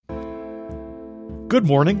Good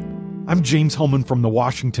morning. I'm James Hellman from The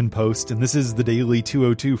Washington Post, and this is the Daily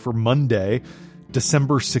 202 for Monday,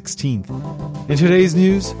 December 16th. In today's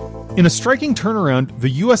news, in a striking turnaround, the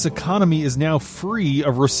U.S. economy is now free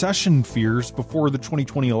of recession fears before the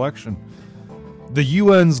 2020 election. The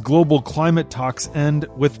UN's global climate talks end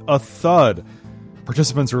with a thud.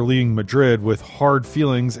 Participants are leaving Madrid with hard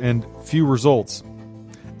feelings and few results.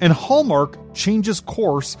 And Hallmark changes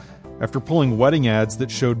course after pulling wedding ads that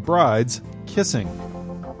showed brides kissing.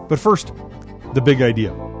 But first, the big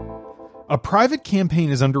idea. A private campaign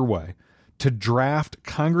is underway to draft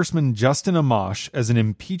Congressman Justin Amash as an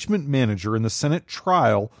impeachment manager in the Senate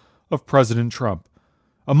trial of President Trump.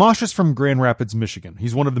 Amash is from Grand Rapids, Michigan.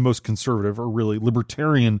 He's one of the most conservative, or really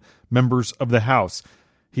libertarian, members of the House.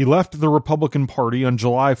 He left the Republican Party on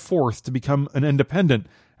July 4th to become an independent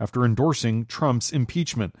after endorsing Trump's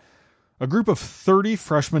impeachment. A group of 30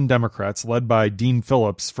 freshman Democrats, led by Dean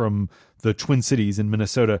Phillips from the Twin Cities in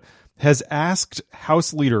Minnesota, has asked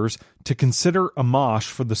House leaders to consider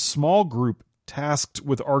Amash for the small group tasked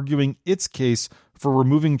with arguing its case for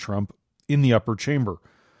removing Trump in the upper chamber.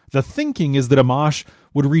 The thinking is that Amash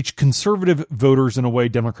would reach conservative voters in a way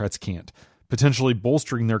Democrats can't, potentially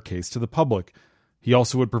bolstering their case to the public. He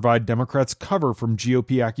also would provide Democrats cover from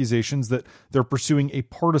GOP accusations that they're pursuing a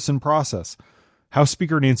partisan process. House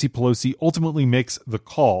Speaker Nancy Pelosi ultimately makes the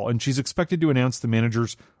call, and she's expected to announce the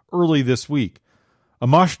managers early this week.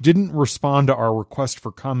 Amash didn't respond to our request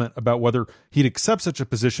for comment about whether he'd accept such a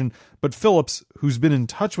position, but Phillips, who's been in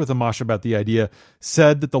touch with Amash about the idea,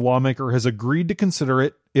 said that the lawmaker has agreed to consider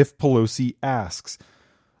it if Pelosi asks.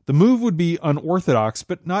 The move would be unorthodox,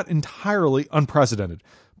 but not entirely unprecedented.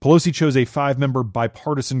 Pelosi chose a 5-member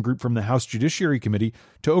bipartisan group from the House Judiciary Committee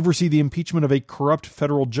to oversee the impeachment of a corrupt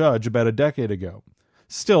federal judge about a decade ago.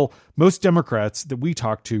 Still, most Democrats that we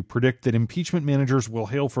talk to predict that impeachment managers will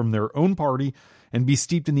hail from their own party and be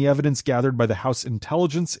steeped in the evidence gathered by the House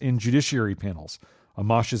Intelligence and Judiciary panels.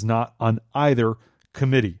 Amash is not on either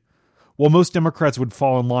committee. While most Democrats would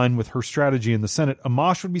fall in line with her strategy in the Senate,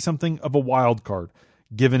 Amash would be something of a wild card,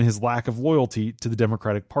 given his lack of loyalty to the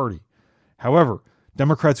Democratic Party. However,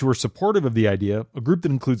 Democrats who are supportive of the idea, a group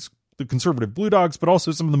that includes the conservative Blue Dogs, but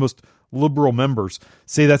also some of the most liberal members,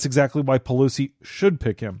 say that's exactly why Pelosi should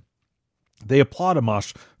pick him. They applaud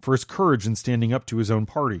Amash for his courage in standing up to his own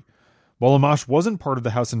party. While Amash wasn't part of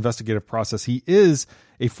the House investigative process, he is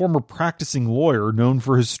a former practicing lawyer known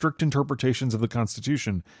for his strict interpretations of the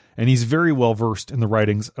Constitution, and he's very well versed in the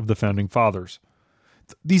writings of the Founding Fathers.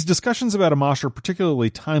 These discussions about Amash are particularly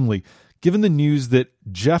timely, given the news that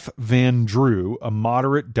Jeff Van Drew, a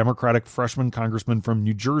moderate Democratic freshman congressman from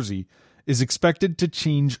New Jersey, is expected to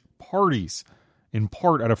change parties, in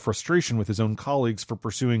part out of frustration with his own colleagues for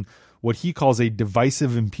pursuing what he calls a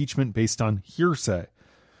divisive impeachment based on hearsay.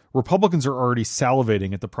 Republicans are already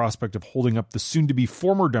salivating at the prospect of holding up the soon-to-be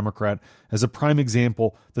former Democrat as a prime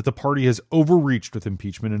example that the party has overreached with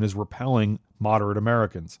impeachment and is repelling moderate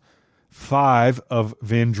Americans. 5 of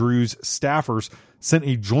Van Drew's staffers sent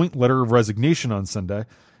a joint letter of resignation on Sunday,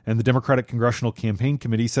 and the Democratic Congressional Campaign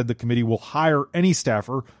Committee said the committee will hire any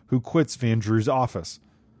staffer who quits Van Drew's office.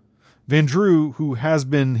 Van Drew, who has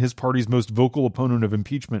been his party's most vocal opponent of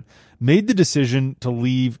impeachment, made the decision to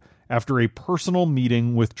leave after a personal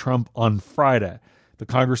meeting with Trump on Friday. The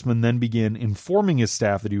congressman then began informing his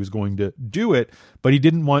staff that he was going to do it, but he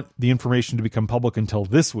didn't want the information to become public until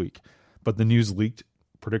this week. But the news leaked,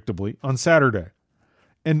 predictably, on Saturday.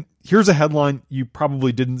 And here's a headline you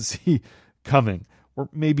probably didn't see coming, or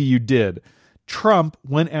maybe you did. Trump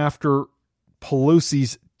went after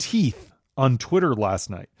Pelosi's teeth on Twitter last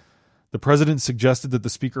night. The president suggested that the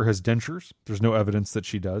speaker has dentures. There's no evidence that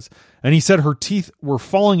she does. And he said her teeth were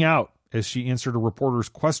falling out as she answered a reporter's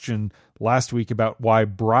question last week about why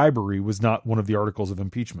bribery was not one of the articles of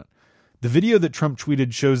impeachment. The video that Trump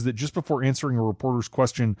tweeted shows that just before answering a reporter's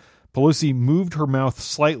question, Pelosi moved her mouth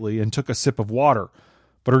slightly and took a sip of water,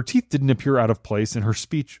 but her teeth didn't appear out of place and her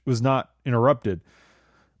speech was not interrupted.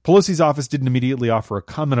 Pelosi's office didn't immediately offer a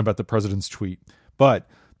comment about the president's tweet, but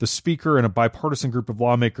the speaker and a bipartisan group of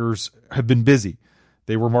lawmakers have been busy.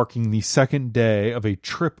 They were marking the second day of a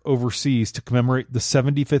trip overseas to commemorate the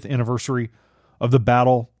 75th anniversary of the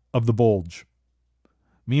Battle of the Bulge.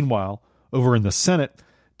 Meanwhile, over in the Senate,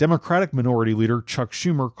 Democratic Minority Leader Chuck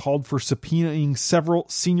Schumer called for subpoenaing several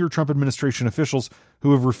senior Trump administration officials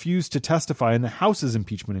who have refused to testify in the House's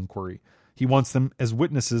impeachment inquiry. He wants them as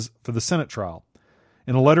witnesses for the Senate trial.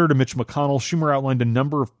 In a letter to Mitch McConnell, Schumer outlined a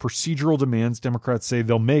number of procedural demands Democrats say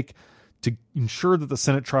they'll make to ensure that the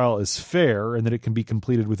Senate trial is fair and that it can be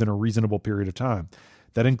completed within a reasonable period of time.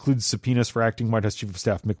 That includes subpoenas for acting White House Chief of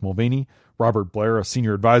Staff Mick Mulvaney, Robert Blair, a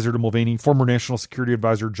senior advisor to Mulvaney, former National Security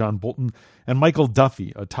Advisor John Bolton, and Michael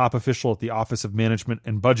Duffy, a top official at the Office of Management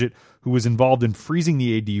and Budget who was involved in freezing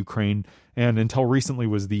the aid to Ukraine and until recently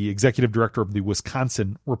was the executive director of the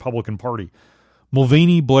Wisconsin Republican Party.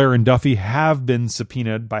 Mulvaney, Blair, and Duffy have been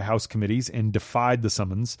subpoenaed by House committees and defied the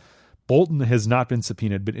summons. Bolton has not been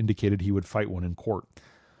subpoenaed but indicated he would fight one in court.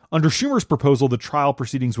 Under Schumer's proposal, the trial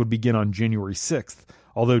proceedings would begin on January 6th,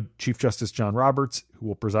 although Chief Justice John Roberts, who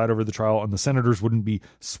will preside over the trial, and the senators wouldn't be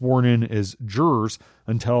sworn in as jurors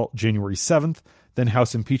until January 7th. Then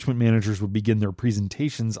House impeachment managers would begin their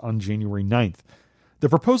presentations on January 9th. The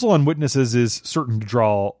proposal on witnesses is certain to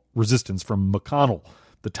draw resistance from McConnell.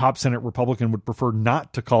 The top Senate Republican would prefer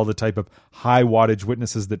not to call the type of high-wattage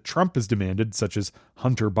witnesses that Trump has demanded, such as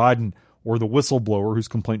Hunter Biden or the whistleblower whose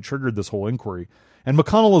complaint triggered this whole inquiry. And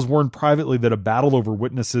McConnell has warned privately that a battle over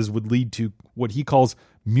witnesses would lead to what he calls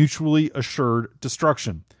mutually assured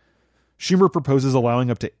destruction. Schumer proposes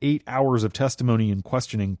allowing up to 8 hours of testimony and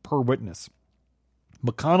questioning per witness.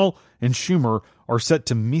 McConnell and Schumer are set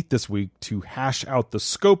to meet this week to hash out the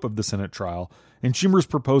scope of the Senate trial, and Schumer's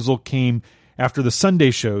proposal came after the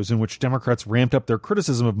Sunday shows in which Democrats ramped up their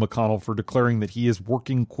criticism of McConnell for declaring that he is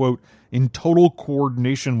working, quote, in total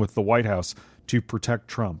coordination with the White House to protect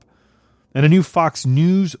Trump. And a new Fox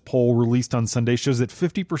News poll released on Sunday shows that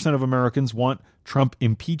 50% of Americans want Trump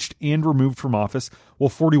impeached and removed from office, while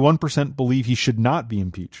 41% believe he should not be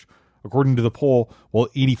impeached. According to the poll, while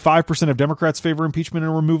 85% of Democrats favor impeachment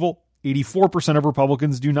and removal, 84% of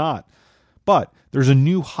Republicans do not. But there's a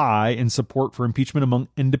new high in support for impeachment among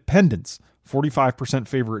independents. 45%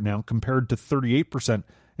 favor it now, compared to 38%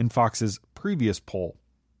 in Fox's previous poll.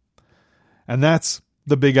 And that's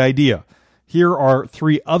the big idea. Here are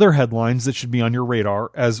 3 other headlines that should be on your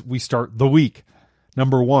radar as we start the week.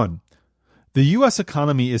 Number 1, the U.S.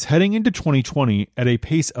 economy is heading into 2020 at a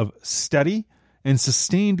pace of steady and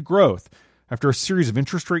sustained growth after a series of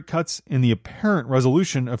interest rate cuts and the apparent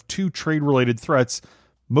resolution of 2 trade-related threats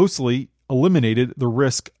mostly eliminated the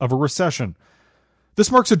risk of a recession.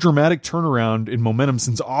 This marks a dramatic turnaround in momentum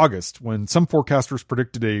since August, when some forecasters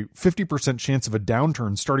predicted a 50% chance of a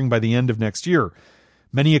downturn starting by the end of next year.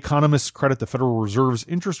 Many economists credit the Federal Reserve's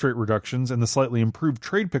interest rate reductions and the slightly improved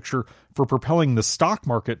trade picture for propelling the stock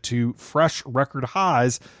market to fresh record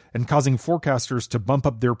highs and causing forecasters to bump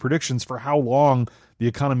up their predictions for how long the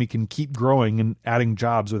economy can keep growing and adding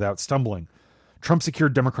jobs without stumbling. Trump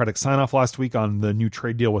secured Democratic sign-off last week on the new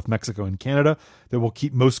trade deal with Mexico and Canada that will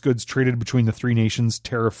keep most goods traded between the 3 nations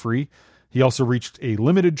tariff-free. He also reached a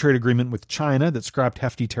limited trade agreement with China that scrapped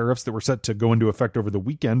hefty tariffs that were set to go into effect over the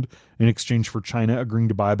weekend in exchange for China agreeing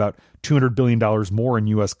to buy about $200 billion more in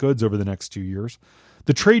U.S. goods over the next 2 years.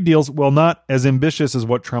 The trade deals, while not as ambitious as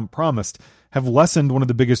what Trump promised, have lessened one of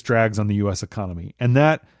the biggest drags on the U.S. economy. And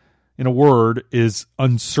that, in a word, is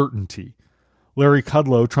uncertainty. Larry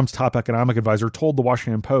Kudlow, Trump's top economic advisor, told the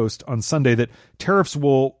Washington Post on Sunday that tariffs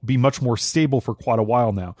will be much more stable for quite a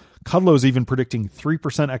while now. Kudlow is even predicting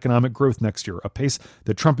 3% economic growth next year, a pace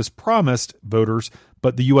that Trump has promised voters,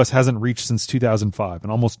 but the U.S. hasn't reached since 2005,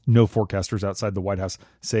 and almost no forecasters outside the White House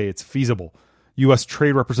say it's feasible. U.S.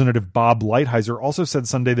 Trade Representative Bob Lighthizer also said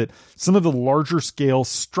Sunday that some of the larger-scale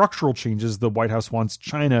structural changes the White House wants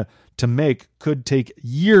China to make could take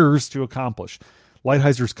years to accomplish.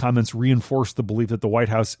 Lighthizer's comments reinforced the belief that the White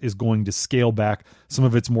House is going to scale back some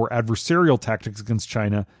of its more adversarial tactics against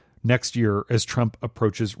China next year as Trump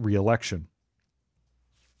approaches re-election.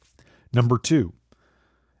 Number 2,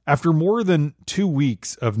 after more than 2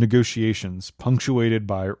 weeks of negotiations punctuated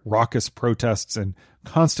by raucous protests and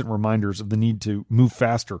constant reminders of the need to move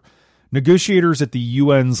faster, negotiators at the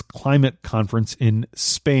UN's climate conference in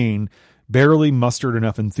Spain barely mustered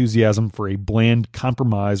enough enthusiasm for a bland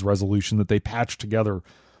compromise resolution that they patched together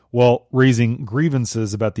while raising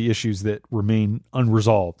grievances about the issues that remain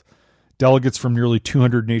unresolved. Delegates from nearly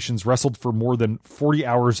 200 nations wrestled for more than 40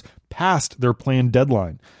 hours past their planned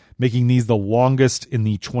deadline, making these the longest in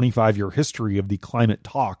the 25-year history of the climate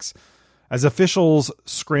talks. As officials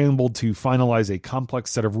scrambled to finalize a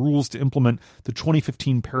complex set of rules to implement the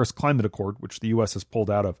 2015 Paris Climate Accord, which the U.S. has pulled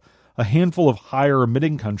out of, a handful of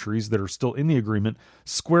higher-emitting countries that are still in the agreement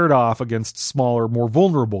squared off against smaller, more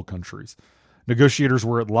vulnerable countries. Negotiators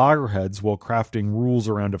were at loggerheads while crafting rules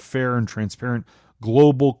around a fair and transparent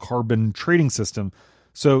global carbon trading system,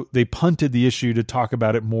 so they punted the issue to talk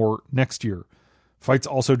about it more next year. Fights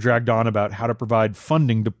also dragged on about how to provide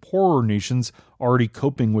funding to poorer nations already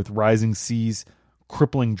coping with rising seas,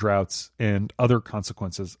 crippling droughts, and other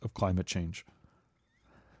consequences of climate change.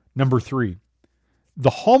 Number 3. The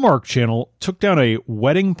Hallmark Channel took down a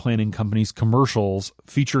wedding planning company's commercials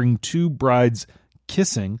featuring two brides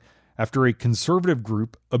kissing after a conservative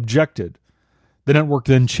group objected. The network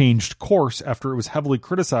then changed course after it was heavily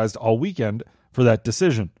criticized all weekend for that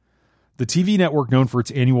decision. The TV network, known for its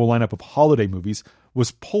annual lineup of holiday movies, was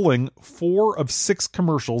pulling 4 of 6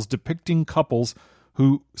 commercials depicting couples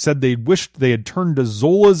who said they wished they had turned to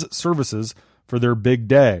Zola's services for their big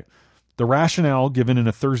day. The rationale given in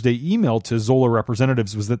a Thursday email to Zola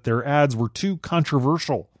representatives was that their ads were too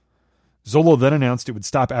controversial. Zola then announced it would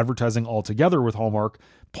stop advertising altogether with Hallmark,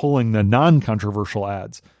 pulling the non-controversial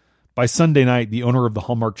ads. By Sunday night, the owner of the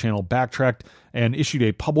Hallmark Channel backtracked and issued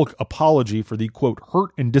a public apology for the, quote,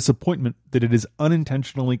 hurt and disappointment that it has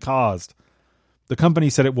unintentionally caused. The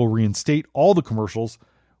company said it will reinstate all the commercials,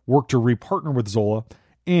 work to repartner with Zola,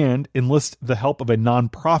 and enlist the help of a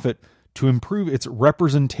nonprofit to improve its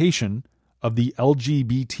representation of the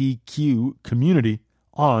LGBTQ community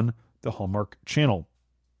on the Hallmark Channel.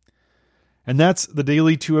 And that's the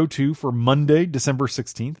Daily 202 for Monday, December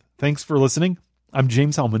 16th. Thanks for listening. I'm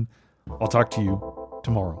James Hellman. I'll talk to you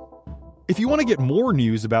tomorrow. If you want to get more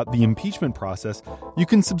news about the impeachment process, you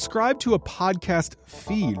can subscribe to a podcast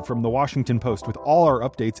feed from the Washington Post with all our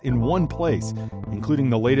updates in one place, including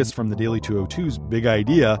the latest from the Daily 202's Big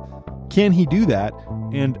Idea, Can He Do That?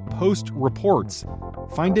 And Post Reports.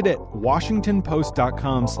 Find it at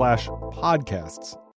washingtonpost.com/podcasts.